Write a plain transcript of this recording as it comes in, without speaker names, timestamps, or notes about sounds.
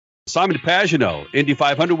Simon Pagenaud, Indy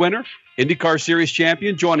 500 winner, IndyCar Series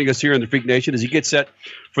champion, joining us here in the Freak Nation as he gets set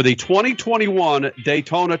for the 2021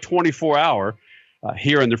 Daytona 24-hour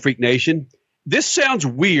here in the Freak Nation. This sounds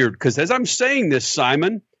weird because as I'm saying this,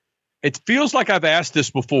 Simon, it feels like I've asked this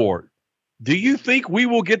before. Do you think we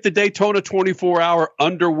will get the Daytona 24-hour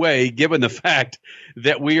underway given the fact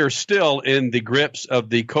that we are still in the grips of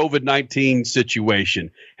the COVID-19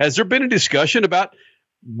 situation? Has there been a discussion about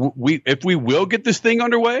if we will get this thing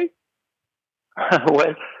underway?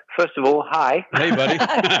 Well, first of all, hi. Hey, buddy.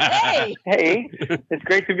 Hey, it's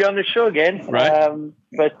great to be on the show again.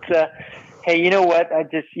 Right. Hey, you know what?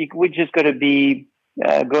 We just got to be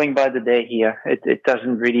going by the day here. It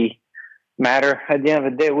doesn't really matter. At the end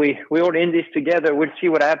of the day, we all in this together. We'll see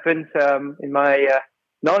what happens. In my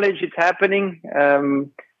knowledge, it's happening,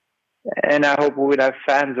 and I hope we will have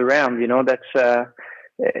fans around. You know,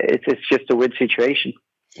 it's just a weird situation.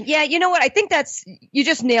 Yeah, you know what? I think you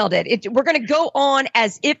just nailed it. We're going to go on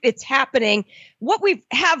as if it's happening. What we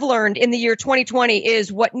have learned in the year 2020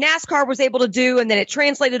 is what NASCAR was able to do, and then it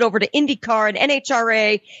translated over to IndyCar and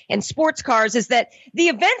NHRA and sports cars, is that the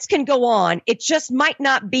events can go on. It just might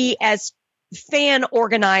not be as fan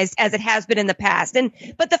organized as it has been in the past.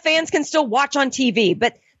 But the fans can still watch on TV.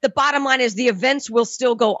 But the bottom line is the events will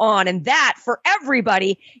still go on. And that for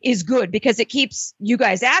everybody is good because it keeps you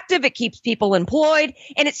guys active. It keeps people employed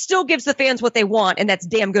and it still gives the fans what they want. And that's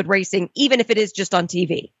damn good racing, even if it is just on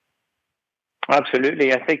TV.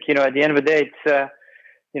 Absolutely. I think, at the end of the day, it's,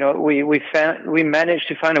 we managed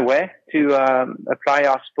to find a way to apply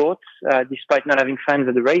our sports despite not having fans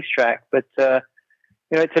at the racetrack. But,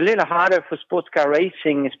 it's a little harder for sports car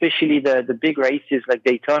racing, especially the big races like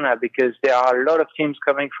Daytona, because there are a lot of teams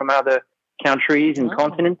coming from other countries and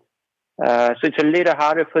continents. So it's a little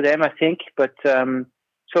harder for them, I think. But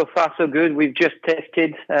so far, so good. We've just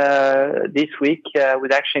tested this week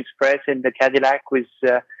with Action Express and the Cadillac with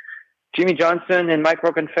Jimmy Johnson and Mike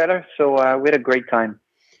Rockenfeller. So we had a great time.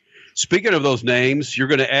 Speaking of those names, you're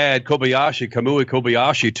going to add Kamui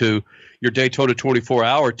Kobayashi to your Daytona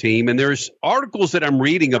 24-hour team. And there's articles that I'm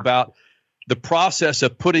reading about the process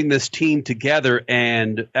of putting this team together,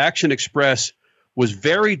 and Action Express was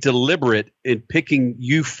very deliberate in picking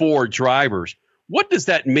you four drivers. What does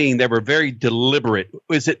that mean? They were very deliberate.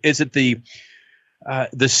 Is it the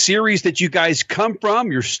series that you guys come from,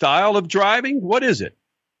 your style of driving? What is it?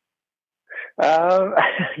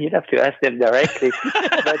 You'd have to ask them directly.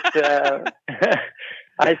 But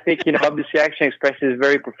I think, obviously Action Express is a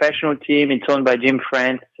very professional team. It's owned by Jim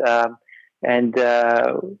France. And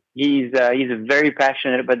he's very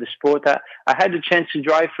passionate about the sport. I had the chance to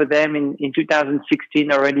drive for them in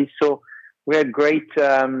 2016 already. So we had great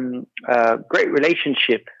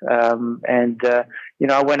relationship. I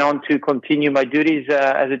went on to continue my duties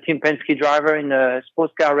as a Team Penske driver in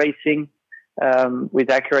sports car racing with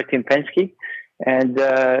Acura Team Penske. And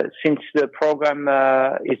since the program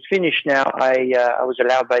is finished now, I was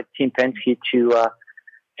allowed by Team Penske to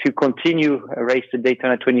continue race the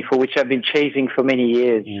Daytona 24, which I've been chasing for many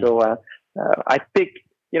years. So I think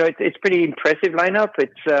it's pretty impressive lineup.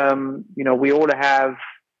 It's we all have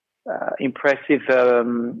impressive,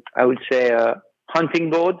 I would say, hunting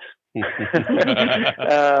boards,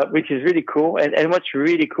 which is really cool. And what's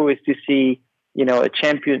really cool is to see a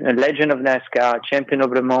champion, a legend of NASCAR, a champion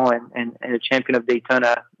of Le Mans, and a champion of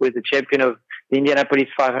Daytona with the champion of the Indianapolis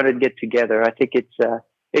 500 get together. I think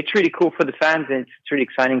it's really cool for the fans, and it's really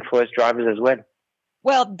exciting for us drivers as well.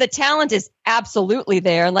 Well, the talent is absolutely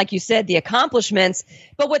there. And like you said, the accomplishments.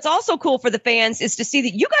 But what's also cool for the fans is to see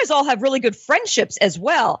that you guys all have really good friendships as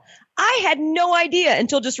well. I had no idea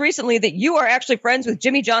until just recently that you are actually friends with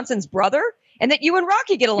Jimmy Johnson's brother and that you and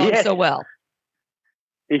Rocky get along so well.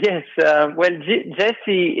 Yes.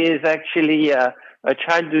 Jesse is actually a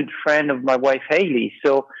childhood friend of my wife, Haley.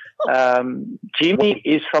 So Jimmy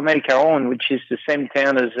is from El Cajon, which is the same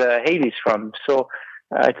town as Haley's from. So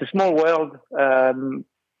it's a small world.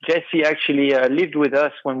 Jesse actually lived with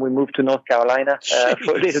us when we moved to North Carolina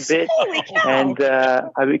for a little bit. And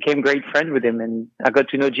I became great friend with him. And I got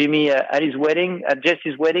to know Jimmy at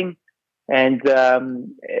Jesse's wedding. And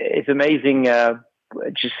it's amazing.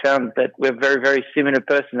 Just found that we're very, very similar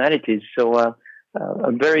personalities. So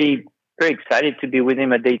I'm very, very excited to be with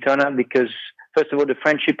him at Daytona because, first of all, the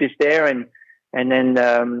friendship is there. And then,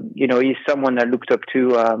 he's someone I looked up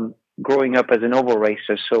to growing up as an oval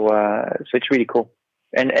racer. So it's really cool.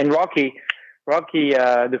 And Rocky,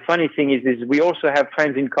 the funny thing is we also have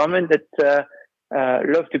friends in common that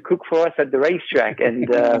love to cook for us at the racetrack. And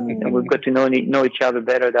we've got to know each other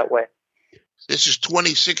better that way. This is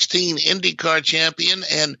 2016 IndyCar champion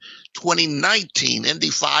and 2019 Indy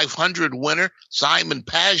 500 winner, Simon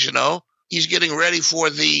Pagenaud. He's getting ready for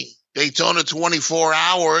the Daytona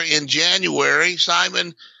 24-hour in January.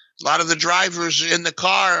 Simon, a lot of the drivers in the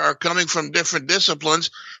car are coming from different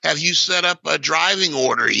disciplines. Have you set up a driving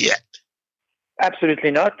order yet?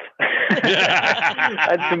 Absolutely not.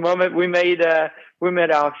 At the moment, we made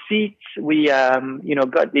our seats. We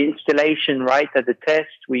got the installation right at the test.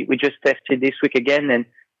 We just tested this week again, and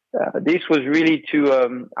this was really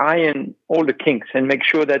to iron all the kinks and make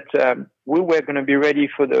sure that we were going to be ready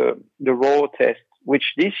for the raw test,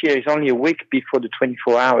 which this year is only a week before the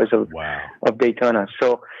 24 hours of Daytona.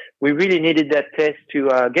 So we really needed that test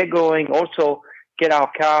to get going. Also, get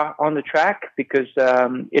our car on the track because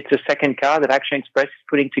it's a second car that Action Express is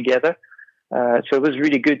putting together. So it was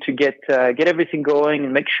really good to get everything going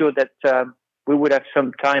and make sure that we would have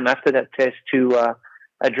some time after that test to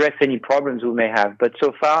address any problems we may have. But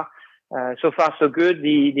so far so good.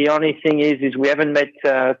 The only thing is we haven't met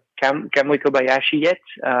Kamui Kobayashi yet.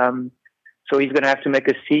 So he's going to have to make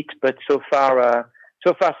a seat. But so far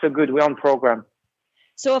so good. We're on program.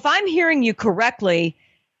 So if I'm hearing you correctly,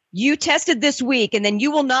 you tested this week, and then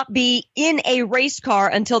you will not be in a race car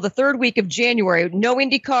until the third week of January. No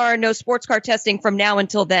IndyCar, no sports car testing from now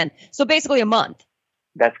until then. So basically a month.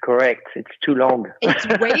 That's correct. It's too long. It's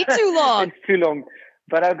way too long. It's too long.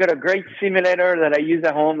 But I've got a great simulator that I use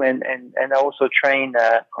at home, and I also train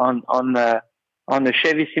on the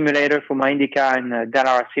Chevy simulator for my IndyCar and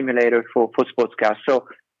Dallara simulator for sports cars. So,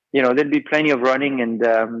 there'll be plenty of running, and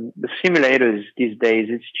the simulators these days,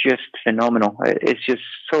 it's just phenomenal. It's just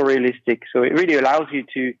so realistic. So it really allows you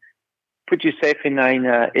to put yourself in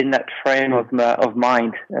that frame of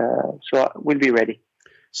mind. So we'll be ready.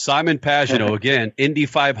 Simon Pagenaud, again, Indy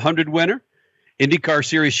 500 winner, IndyCar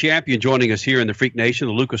Series champion, joining us here in the Freak Nation,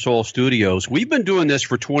 the Lucas Oil Studios. We've been doing this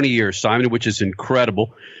for 20 years, Simon, which is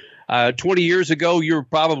incredible. 20 years ago, you were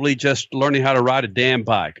probably just learning how to ride a damn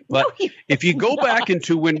bike. But if you go back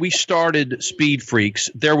into when we started Speed Freaks,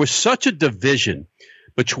 there was such a division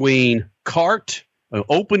between kart,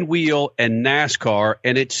 open wheel, and NASCAR.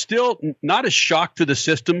 And it's still not a shock to the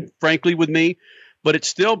system, frankly, with me, but it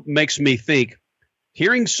still makes me think,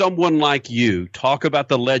 hearing someone like you talk about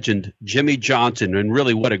the legend, Jimmie Johnson, and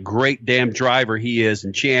really what a great damn driver he is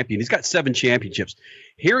and champion. He's got 7 championships.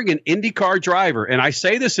 Hearing an IndyCar driver, and I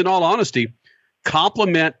say this in all honesty,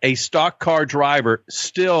 compliment a stock car driver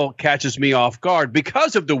still catches me off guard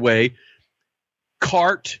because of the way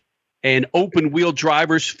kart and open wheel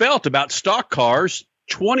drivers felt about stock cars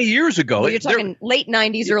 20 years ago. Well, you're talking late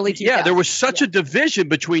 90s, early 2000s. Yeah, there was such a division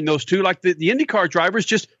between those two. Like the IndyCar drivers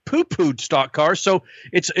just poo-pooed stock cars. So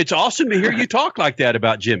it's awesome to hear you talk like that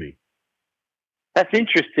about Jimmie. That's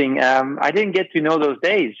interesting. I didn't get to know those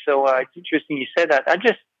days, so it's interesting you said that.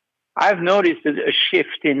 I've noticed a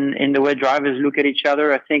shift in the way drivers look at each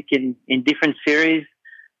other. I think in different series,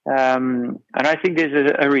 and I think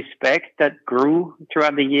there's a respect that grew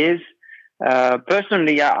throughout the years.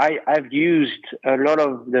 Personally, I've used a lot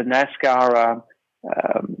of the NASCAR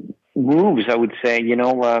moves. I would say,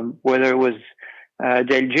 whether it was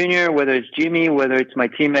Dale Jr., whether it's Jimmie, whether it's my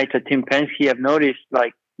teammate at Tim Penske, I've noticed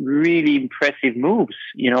really impressive moves,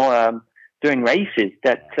 during races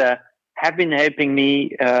that have been helping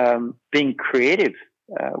me being creative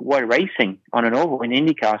while racing on an oval in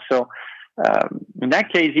IndyCar. So in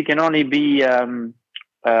that case, you can only be you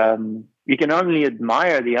can only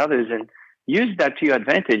admire the others and use that to your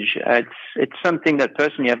advantage. It's something that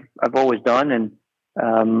personally I've always done, and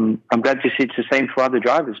I'm glad to see it's the same for other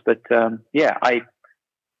drivers. But you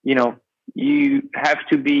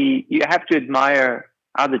have to admire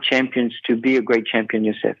other champions to be a great champion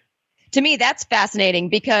yourself. To me, that's fascinating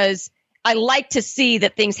because I like to see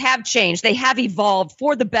that things have changed. They have evolved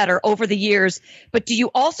for the better over the years. But do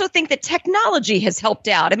you also think that technology has helped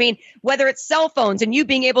out? I mean, whether it's cell phones and you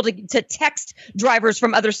being able to text drivers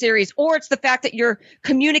from other series, or it's the fact that you're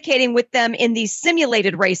communicating with them in these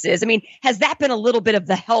simulated races. I mean, has that been a little bit of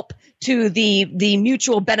the help to the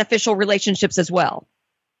mutual beneficial relationships as well?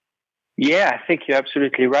 Yeah, I think you're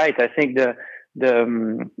absolutely right. I think the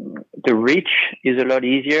reach is a lot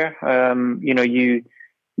easier.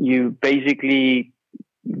 You basically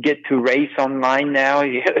get to race online now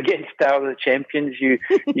against other champions. You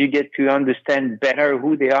get to understand better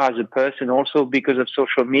who they are as a person, also because of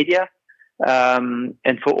social media.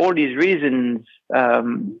 And for all these reasons,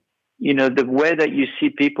 the way that you see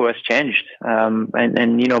people has changed.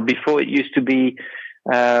 And before it used to be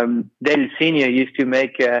Dale Sr. used to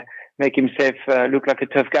make himself look like a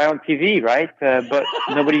tough guy on TV, right? But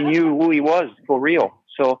nobody knew who he was for real.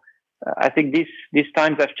 So I think these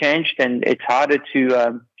times have changed, and it's harder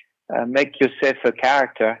to make yourself a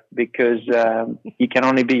character because you can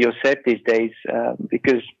only be yourself these days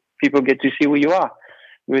because people get to see who you are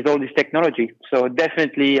with all this technology. So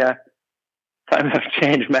definitely times have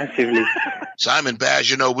changed massively. Simon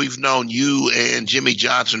Pagenaud, we've known you and Jimmie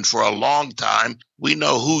Johnson for a long time. We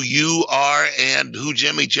know who you are and who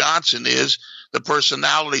Jimmie Johnson is, the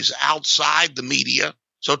personalities outside the media.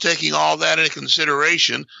 So taking all that into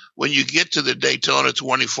consideration, when you get to the Daytona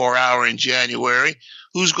 24-hour in January,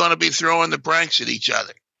 who's going to be throwing the pranks at each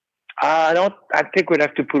other? I think we'd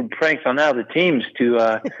have to put pranks on other teams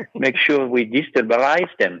to make sure we destabilize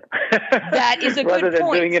them. That is a rather good than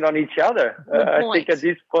point. doing it on each other. I think at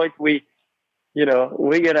this point we're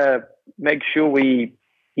gonna make sure we,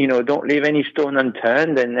 don't leave any stone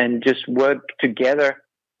unturned and just work together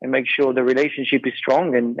and make sure the relationship is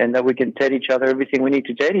strong and that we can tell each other everything we need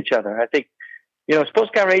to tell each other. I think, sports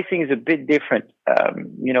car racing is a bit different.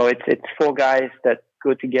 It's four guys that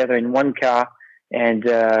go together in one car. And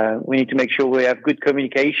we need to make sure we have good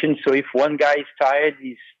communication. So if one guy is tired,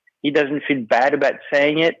 he doesn't feel bad about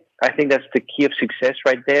saying it. I think that's the key of success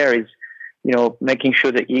right there is, making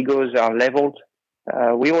sure the egos are leveled.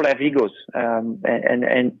 We all have egos,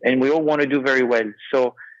 and we all want to do very well.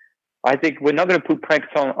 So I think we're not going to put pranks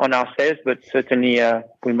on ourselves, but certainly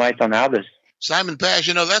we might on others. Simon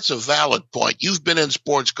Pagenaud, that's a valid point. You've been in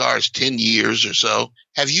sports cars 10 years or so.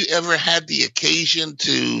 Have you ever had the occasion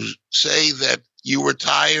to say that you were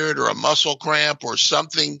tired or a muscle cramp or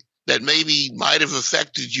something that maybe might have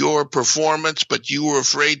affected your performance, but you were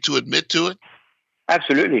afraid to admit to it?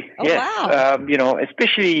 Absolutely. Oh, yes. wow.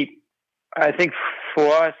 Especially I think for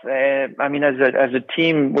us, as a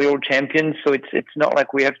team, we're all champions. So it's not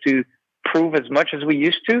like we have to prove as much as we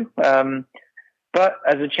used to. But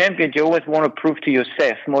as a champion, you always want to prove to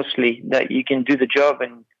yourself mostly that you can do the job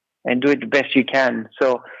and do it the best you can.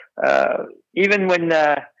 So even when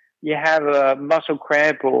you have a muscle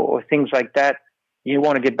cramp or things like that, you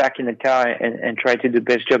want to get back in the car and try to do the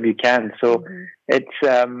best job you can. So it's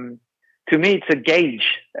to me, it's a gauge.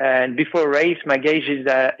 And before a race, my gauge is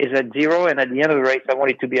at 0, and at the end of the race, I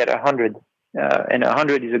want it to be at 100. And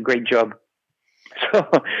 100 is a great job. So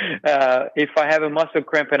if I have a muscle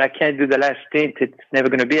cramp and I can't do the last stint, it's never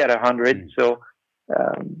going to be at 100. So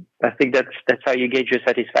I think that's how you gauge your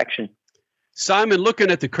satisfaction. Simon,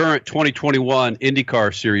 looking at the current 2021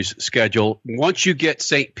 IndyCar Series schedule, once you get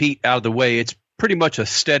St. Pete out of the way, it's pretty much a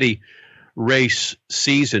steady race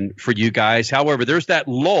season for you guys. However, there's that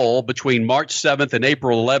lull between March 7th and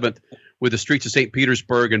April 11th with the streets of St.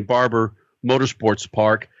 Petersburg and Barber Motorsports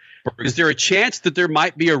Park. Is there a chance that there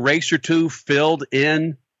might be a race or two filled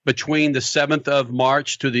in between the 7th of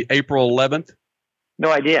March to the April 11th?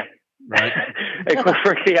 No idea. Right. Quite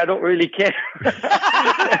frankly, I don't really care.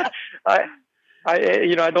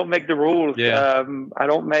 I don't make the rules. Yeah. I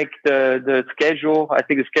don't make the schedule. I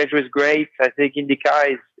think the schedule is great. I think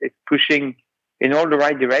IndyCar is pushing in all the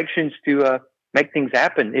right directions to make things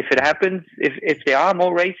happen. If it happens, if there are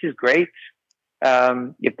more races, great.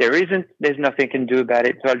 If there isn't, there's nothing I can do about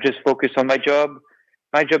it. So I'll just focus on my job.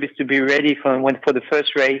 My job is to be ready for the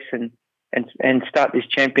first race and start this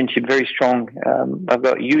championship very strong. I've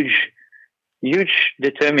got huge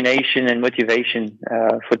determination and motivation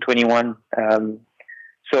for 21.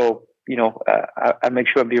 So I make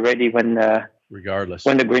sure I'll be ready when regardless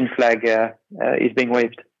when the green flag is being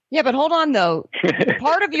waved. Yeah, but hold on, though.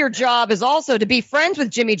 Part of your job is also to be friends with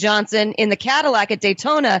Jimmie Johnson in the Cadillac at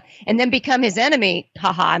Daytona and then become his enemy.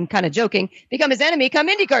 Haha, I'm kind of joking. Become his enemy come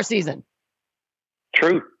IndyCar season.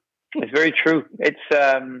 True. It's very true. It's,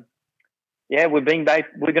 we're going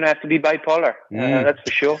to have to be bipolar. That's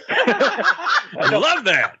for sure. I love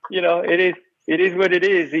that. It is what it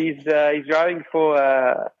is. He's driving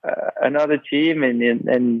for another team,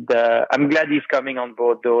 and I'm glad he's coming on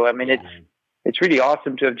board, though. I mean, it's really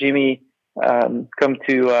awesome to have Jimmie come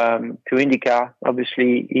to IndyCar.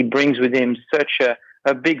 Obviously, he brings with him such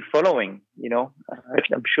a big following.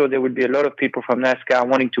 I'm sure there would be a lot of people from NASCAR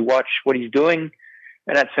wanting to watch what he's doing,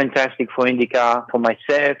 and that's fantastic for IndyCar, for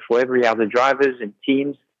myself, for every other drivers and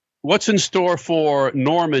teams. What's in store for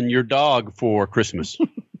Norman, your dog, for Christmas?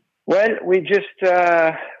 Well, we just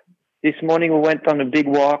this morning we went on a big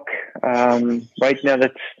walk. Right now,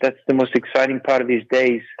 that's the most exciting part of these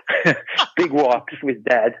days. Big walks with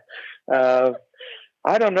Dad.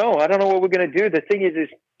 I don't know. I don't know what we're going to do. The thing is,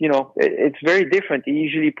 it's very different. He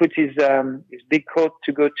usually puts his big coat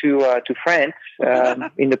to go to France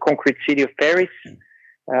in the concrete city of Paris,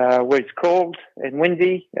 where it's cold and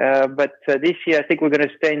windy. But this year, I think we're going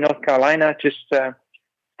to stay in North Carolina, just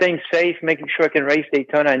staying safe, making sure I can race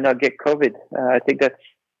Daytona and not get COVID. I think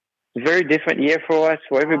very different year for us,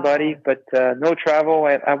 for everybody, but no travel.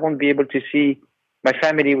 I won't be able to see my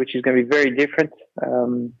family, which is going to be very different. A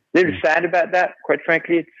little sad about that, quite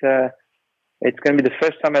frankly. It's going to be the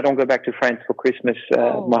first time I don't go back to France for Christmas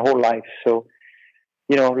my whole life. So,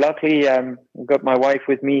 luckily, I've got my wife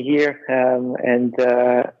with me here, and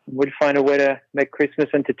we'll find a way to make Christmas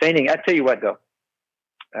entertaining. I tell you what, though,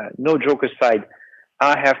 no joke aside,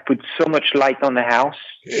 I have put so much light on the house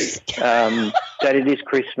that it is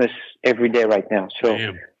Christmas every day right now. So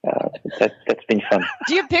that's been fun.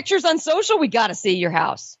 Do you have pictures on social? We got to see your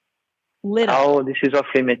house lit up. Oh, this is off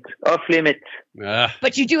limit. Off limit.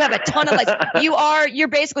 But you do have a ton of lights. You're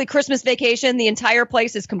basically Christmas vacation. The entire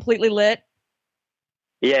place is completely lit.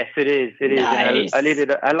 Yes, it is. It is. Nice. And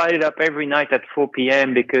I light it up every night at 4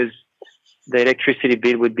 p.m. because the electricity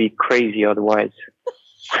bill would be crazy otherwise.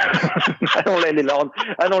 I don't let it on.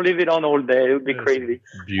 I don't leave it on all day. It would be crazy.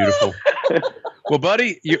 Beautiful. Well,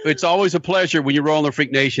 buddy, it's always a pleasure when you roll on the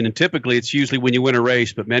Freak Nation, and typically it's usually when you win a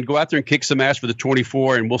race. But, man, go out there and kick some ass for the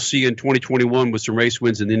 24, and we'll see you in 2021 with some race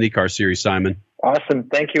wins in the IndyCar Series, Simon. Awesome.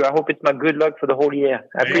 Thank you. I hope it's my good luck for the whole year.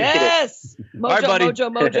 I appreciate it. Yes. Mojo, All right, buddy.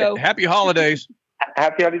 mojo, mojo. Happy holidays.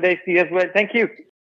 Happy holidays to you as well. Thank you.